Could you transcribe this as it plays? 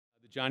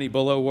Johnny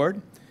Bulla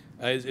Award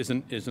is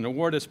an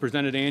award that's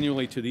presented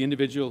annually to the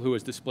individual who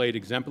has displayed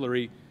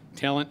exemplary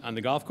talent on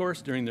the golf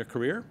course during their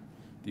career.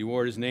 The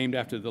award is named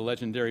after the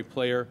legendary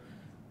player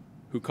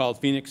who called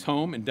Phoenix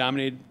home and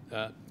dominated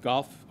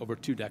golf over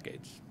 2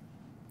 decades.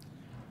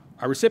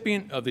 Our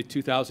recipient of the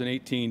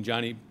 2018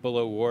 Johnny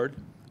Bulla Award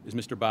is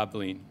Mr. Bob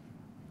Blean.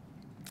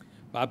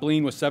 Bob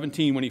Blean was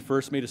 17 when he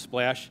first made a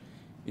splash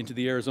into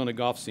the Arizona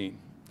golf scene,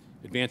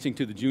 advancing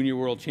to the Junior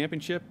World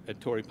Championship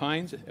at Torrey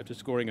Pines after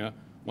scoring a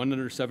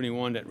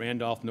 171 at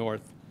Randolph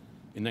North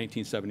in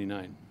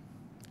 1979.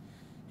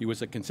 He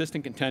was a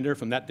consistent contender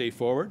from that day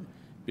forward,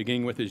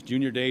 beginning with his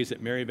junior days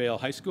at Maryvale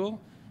High School,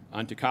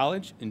 on to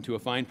college, into a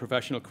fine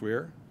professional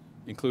career,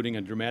 including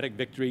a dramatic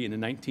victory in the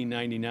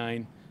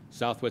 1999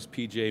 Southwest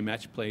PGA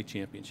Match Play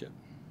Championship.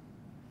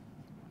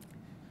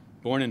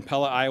 Born in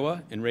Pella,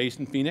 Iowa, and raised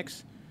in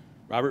Phoenix,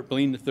 Robert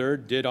Blean III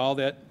did all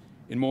that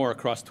and more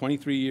across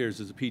 23 years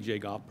as a PGA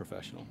golf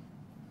professional.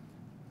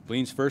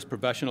 Blean's first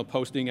professional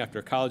posting after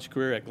a college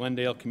career at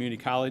Glendale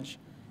Community College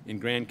in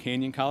Grand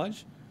Canyon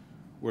College,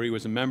 where he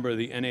was a member of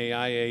the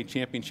NAIA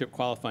Championship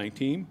qualifying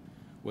team,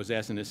 was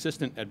as an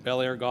assistant at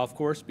Bel Air Golf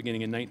Course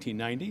beginning in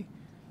 1990,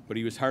 but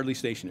he was hardly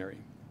stationary.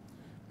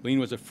 Blean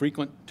was a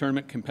frequent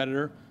tournament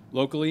competitor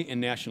locally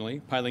and nationally,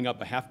 piling up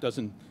a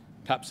half-dozen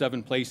top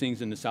 7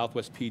 placings in the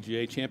Southwest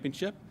PGA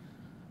Championship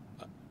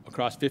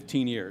across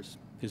 15 years.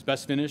 His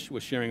best finish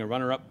was sharing a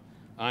runner-up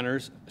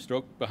honors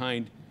stroke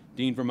behind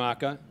Dean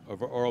Vermaca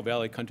of Oro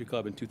Valley Country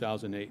Club in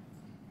 2008.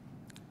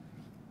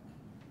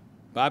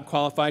 Bob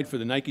qualified for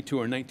the Nike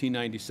Tour in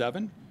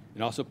 1997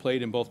 and also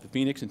played in both the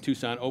Phoenix and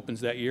Tucson Opens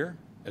that year,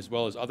 as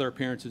well as other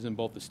appearances in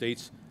both the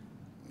state's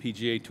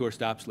PGA Tour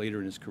stops later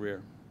in his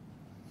career.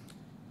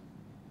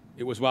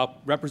 It was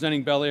while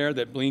representing Bel Air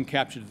that Blean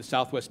captured the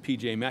Southwest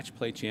PGA Match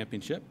Play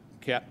Championship,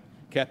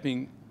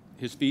 capping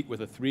his feat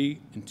with a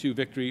 3-2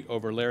 victory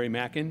over Larry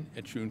Mackin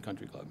at Troon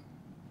Country Club.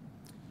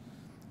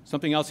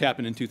 Something else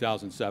happened in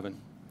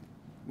 2007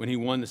 when he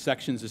won the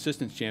Sections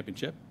Assistants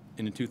Championship,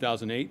 and in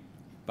 2008,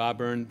 Bob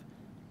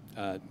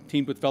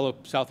teamed with fellow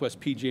Southwest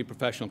PGA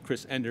professional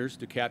Chris Enders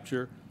to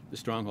capture the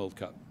Stronghold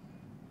Cup.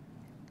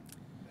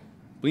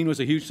 Blean was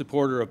a huge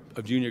supporter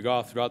of junior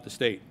golf throughout the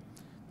state.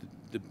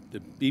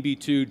 The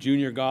BB2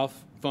 Junior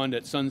Golf Fund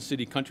at Sun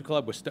City Country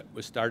Club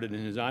was started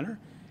in his honor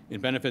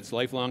and benefits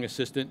lifelong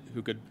assistant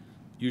who could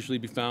usually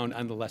be found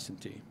on the lesson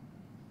tee.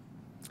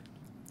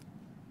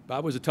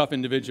 Bob was a tough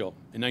individual.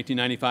 In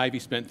 1995, he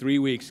spent 3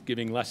 weeks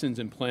giving lessons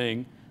and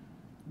playing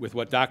with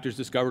what doctors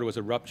discovered was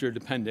a ruptured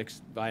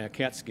appendix via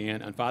CAT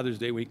scan on Father's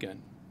Day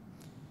weekend.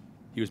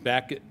 He was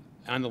back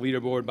on the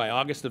leaderboard by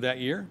August of that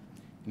year,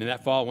 and in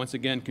that fall, once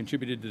again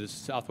contributed to the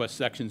Southwest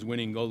Section's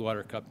winning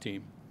Goldwater Cup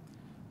team.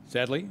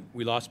 Sadly,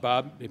 we lost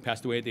Bob. He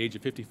passed away at the age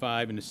of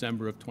 55 in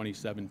December of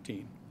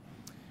 2017.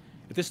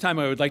 At this time,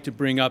 I would like to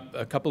bring up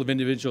a couple of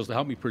individuals to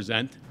help me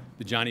present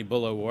the Johnny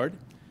Bulla Award,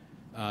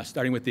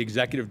 starting with the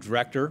Executive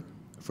Director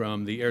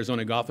from the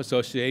Arizona Golf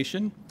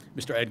Association,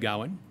 Mr. Ed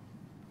Gowan.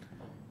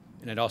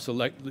 And I'd also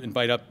like to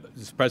invite up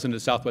the President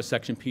of the Southwest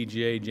Section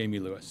PGA, Jamie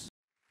Lewis.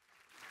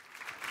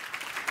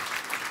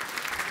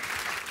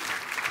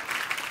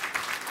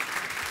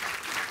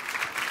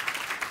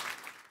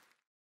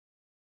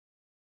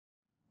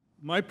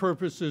 My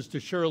purpose is to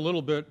share a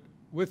little bit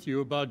with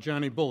you about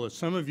Johnny Bulla.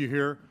 Some of you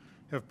here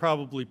have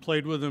probably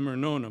played with him or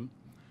known him,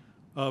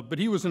 but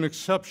he was an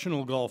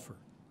exceptional golfer,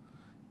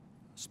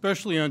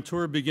 especially on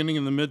tour beginning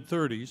in the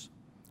mid-30s.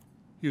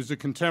 He was a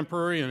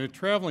contemporary and a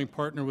traveling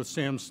partner with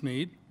Sam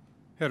Snead,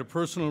 had a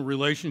personal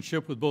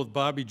relationship with both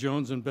Bobby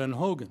Jones and Ben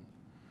Hogan.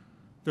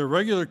 Their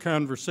regular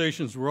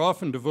conversations were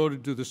often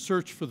devoted to the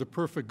search for the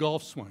perfect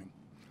golf swing.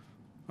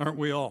 Aren't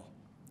we all?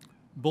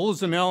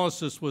 Bulla's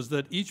analysis was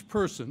that each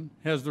person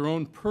has their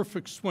own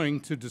perfect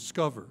swing to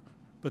discover,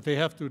 but they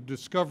have to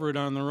discover it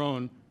on their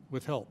own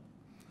with help.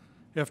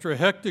 After a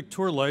hectic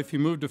tour life, he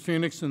moved to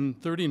Phoenix in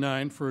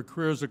 '39 for a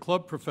career as a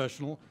club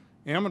professional,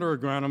 amateur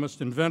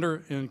agronomist,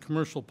 inventor, and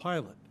commercial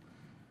pilot.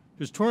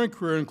 His touring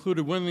career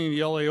included winning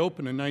the LA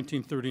Open in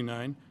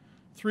 1939,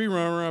 3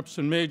 runner-ups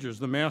in majors,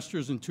 the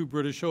Masters and 2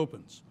 British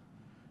Opens.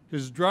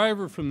 His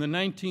driver from the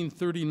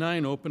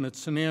 1939 Open at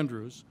St.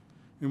 Andrews,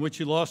 in which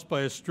he lost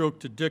by a stroke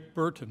to Dick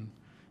Burton,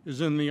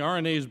 is in the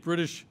R&A's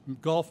British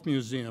Golf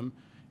Museum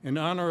in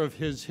honor of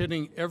his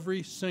hitting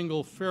every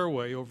single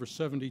fairway over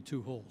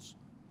 72 holes.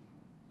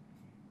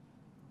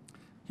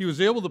 He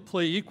was able to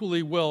play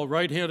equally well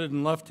right-handed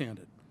and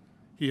left-handed.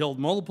 He held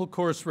multiple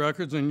course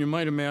records, and you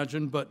might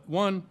imagine, but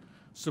one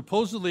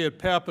supposedly at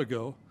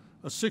Papago,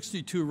 a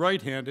 62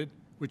 right-handed,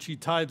 which he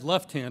tied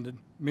left-handed,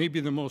 may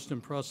be the most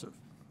impressive.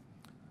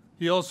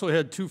 He also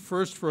had 2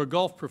 firsts for a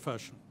golf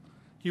professional.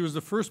 He was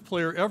the first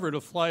player ever to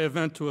fly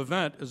event to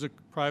event as a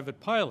private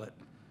pilot,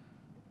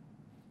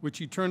 which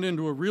he turned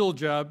into a real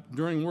job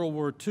during World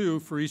War II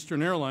for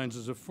Eastern Airlines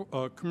as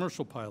a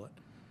commercial pilot.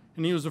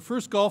 And he was the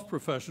first golf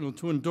professional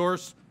to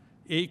endorse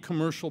a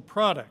commercial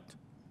product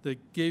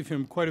that gave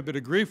him quite a bit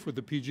of grief with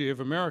the PGA of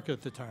America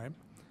at the time.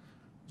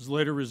 It was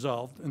later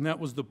resolved, and that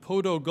was the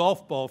Podo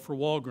golf ball for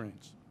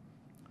Walgreens.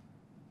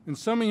 In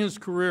summing his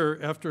career,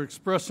 after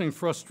expressing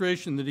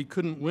frustration that he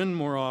couldn't win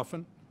more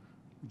often,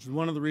 which is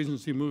one of the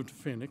reasons he moved to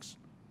Phoenix,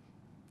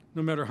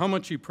 no matter how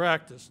much he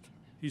practiced,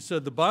 he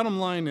said, the bottom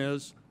line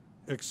is,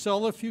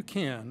 excel if you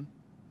can,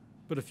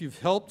 but if you've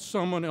helped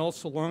someone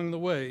else along the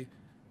way,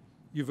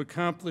 you've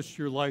accomplished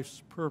your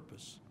life's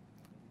purpose.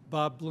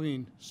 Bob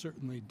Blean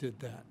certainly did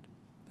that.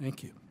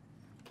 Thank you.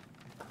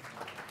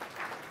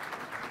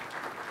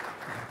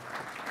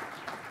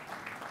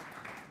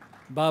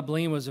 Bob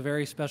Blean was a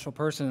very special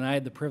person, and I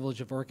had the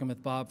privilege of working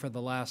with Bob for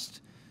the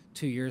last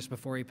 2 years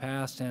before he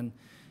passed. And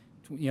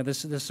you know,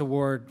 this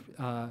award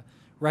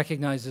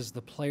recognizes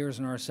the players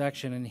in our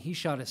section, and he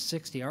shot at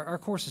 60. Our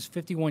course is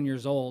 51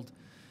 years old,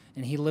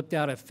 and he lipped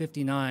out at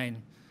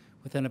 59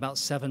 within about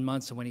 7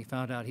 months of when he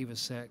found out he was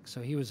sick.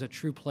 So he was a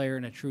true player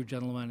and a true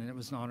gentleman, and it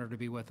was an honor to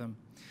be with him.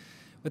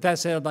 With that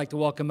said, I'd like to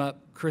welcome up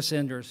Chris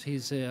Enders.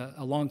 He's a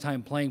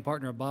longtime playing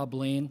partner of Bob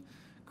Blean.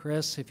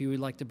 Chris, if you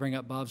would like to bring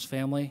up Bob's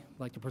family, I'd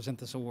like to present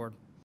this award.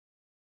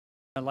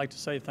 I'd like to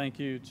say thank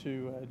you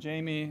to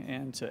Jamie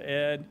and to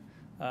Ed,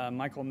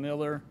 Michael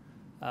Miller,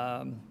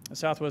 the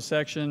Southwest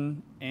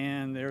Section,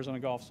 and the Arizona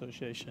Golf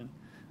Association.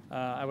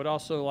 I would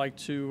also like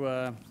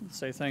to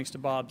say thanks to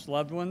Bob's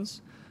loved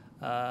ones.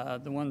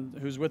 The one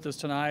who's with us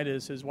tonight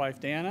is his wife,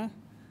 Dana.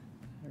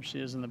 There she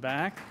is in the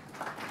back.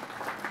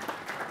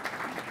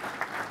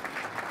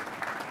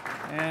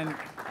 And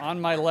on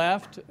my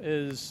left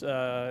is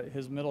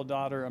his middle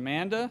daughter,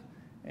 Amanda,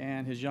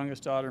 and his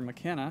youngest daughter,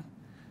 McKenna.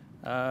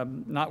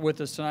 Not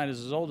with us tonight is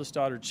his oldest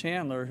daughter,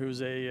 Chandler,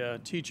 who's a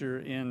teacher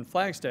in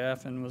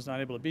Flagstaff and was not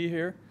able to be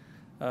here,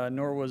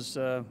 nor was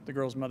the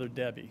girl's mother,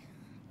 Debbie.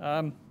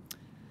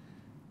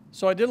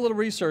 So I did a little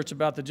research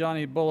about the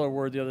Johnny Bulla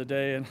Award the other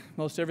day, and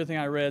most everything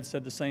I read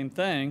said the same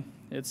thing.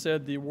 It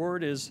said the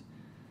award is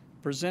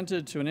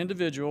presented to an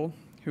individual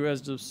who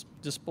has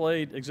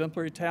displayed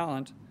exemplary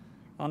talent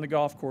on the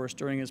golf course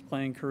during his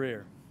playing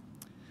career.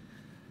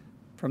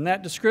 From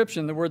that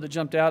description, the word that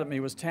jumped out at me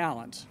was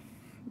talent.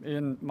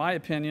 In my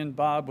opinion,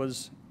 Bob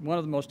was one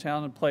of the most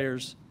talented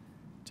players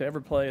to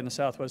ever play in the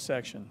Southwest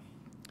Section.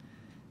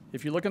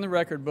 If you look in the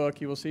record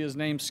book, you will see his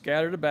name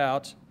scattered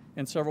about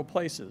in several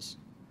places.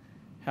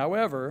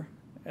 However,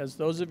 as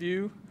those of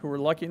you who were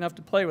lucky enough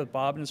to play with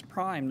Bob in his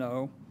prime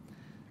know,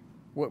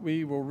 what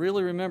we will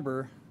really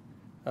remember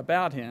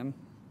about him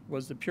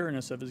was the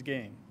pureness of his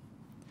game.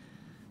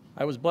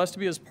 I was blessed to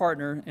be his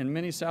partner in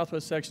many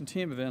Southwest Section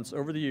team events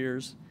over the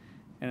years,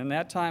 and in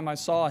that time I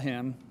saw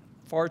him,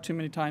 far too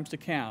many times to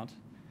count,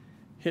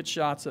 hit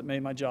shots that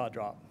made my jaw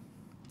drop.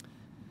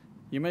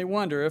 You may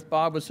wonder, if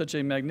Bob was such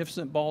a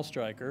magnificent ball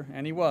striker,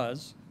 and he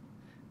was,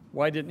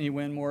 why didn't he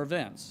win more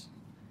events?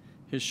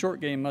 His short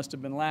game must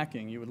have been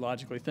lacking, you would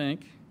logically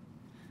think.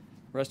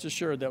 Rest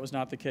assured that was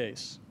not the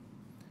case.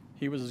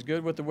 He was as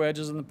good with the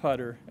wedges and the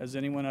putter as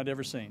anyone I'd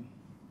ever seen.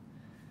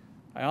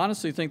 I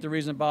honestly think the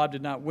reason Bob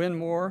did not win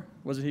more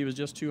was that he was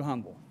just too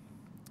humble.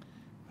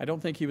 I don't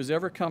think he was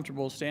ever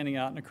comfortable standing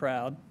out in a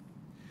crowd.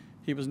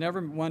 He was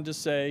never one to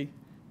say,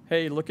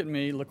 hey, look at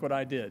me, look what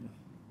I did.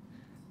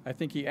 I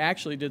think he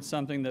actually did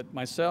something that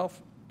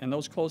myself and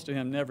those close to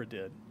him never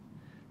did.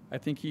 I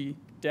think he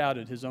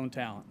doubted his own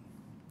talent.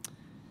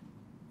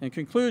 In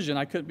conclusion,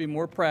 I couldn't be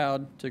more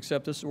proud to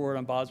accept this award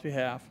on Bob's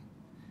behalf,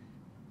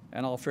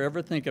 and I'll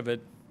forever think of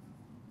it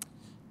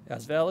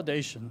as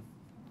validation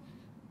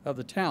of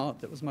the talent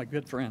that was my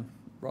good friend,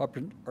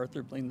 Robert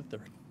Arthur Blean III.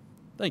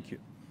 Thank you.